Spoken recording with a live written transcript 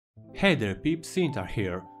Hey there peeps, Sinitar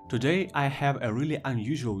here. Today I have a really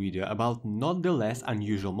unusual video about not the less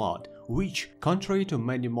unusual mod, which, contrary to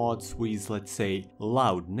many mods with, let's say,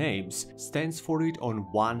 loud names, stands for it on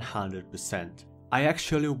 100%. I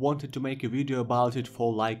actually wanted to make a video about it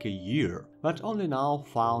for like a year, but only now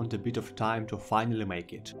found a bit of time to finally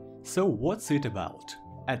make it. So what's it about?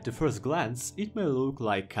 At the first glance, it may look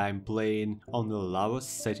like I'm playing on the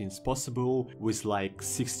lowest settings possible with like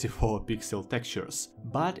 64 pixel textures,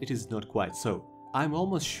 but it is not quite so. I'm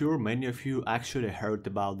almost sure many of you actually heard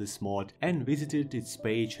about this mod and visited its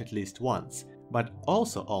page at least once, but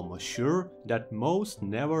also almost sure that most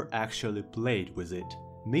never actually played with it.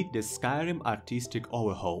 Meet the Skyrim Artistic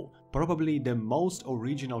Overhaul, probably the most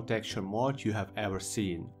original texture mod you have ever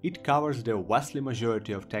seen. It covers the vastly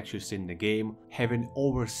majority of textures in the game, having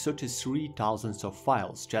over 33,000 of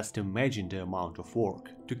files. Just imagine the amount of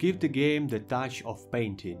work to give the game the touch of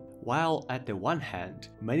painting. While at the one hand,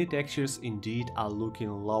 many textures indeed are looking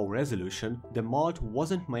low resolution, the mod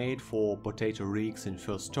wasn't made for potato rigs in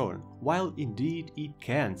first turn, while indeed it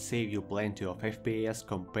can save you plenty of FPS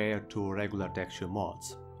compared to regular texture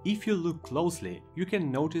mods. If you look closely, you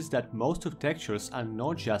can notice that most of textures are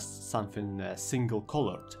not just something single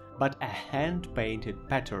colored, but a hand-painted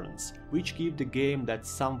patterns, which give the game that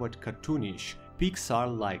somewhat cartoonish,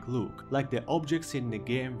 Pixar-like look, like the objects in the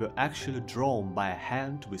game were actually drawn by a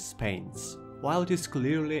hand with paints. While it is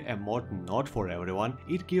clearly a mod not for everyone,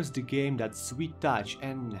 it gives the game that sweet touch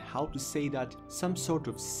and, how to say that, some sort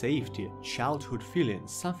of safety, childhood feeling,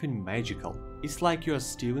 something magical. It's like you're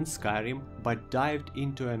still in Skyrim, but dived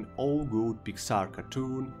into an all-good Pixar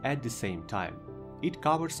cartoon at the same time. It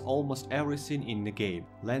covers almost everything in the game: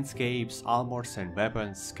 landscapes, armors and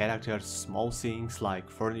weapons, characters, small things like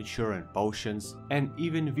furniture and potions, and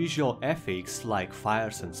even visual effects like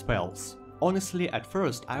fires and spells. Honestly, at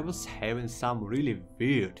first I was having some really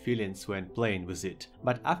weird feelings when playing with it,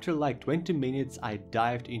 but after like 20 minutes I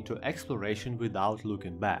dived into exploration without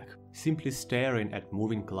looking back, simply staring at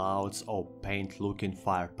moving clouds or paint-looking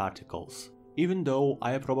fire particles. Even though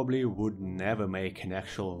I probably would never make an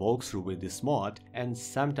actual walkthrough with this mod, and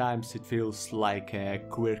sometimes it feels like a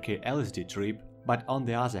quirky LSD trip, but on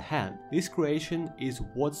the other hand, this creation is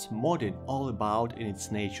what's modding all about in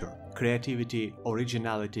its nature: creativity,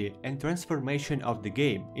 originality and transformation of the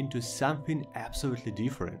game into something absolutely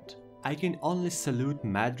different. I can only salute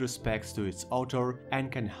mad respects to its author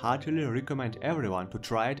and can heartily recommend everyone to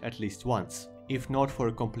try it at least once. If not for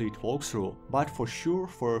a complete walkthrough, but for sure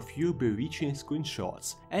for a few bewitching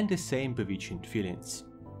screenshots and the same bewitching feelings.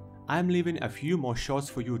 I'm leaving a few more shots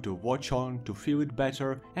for you to watch on to feel it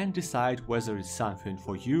better and decide whether it's something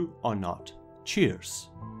for you or not. Cheers!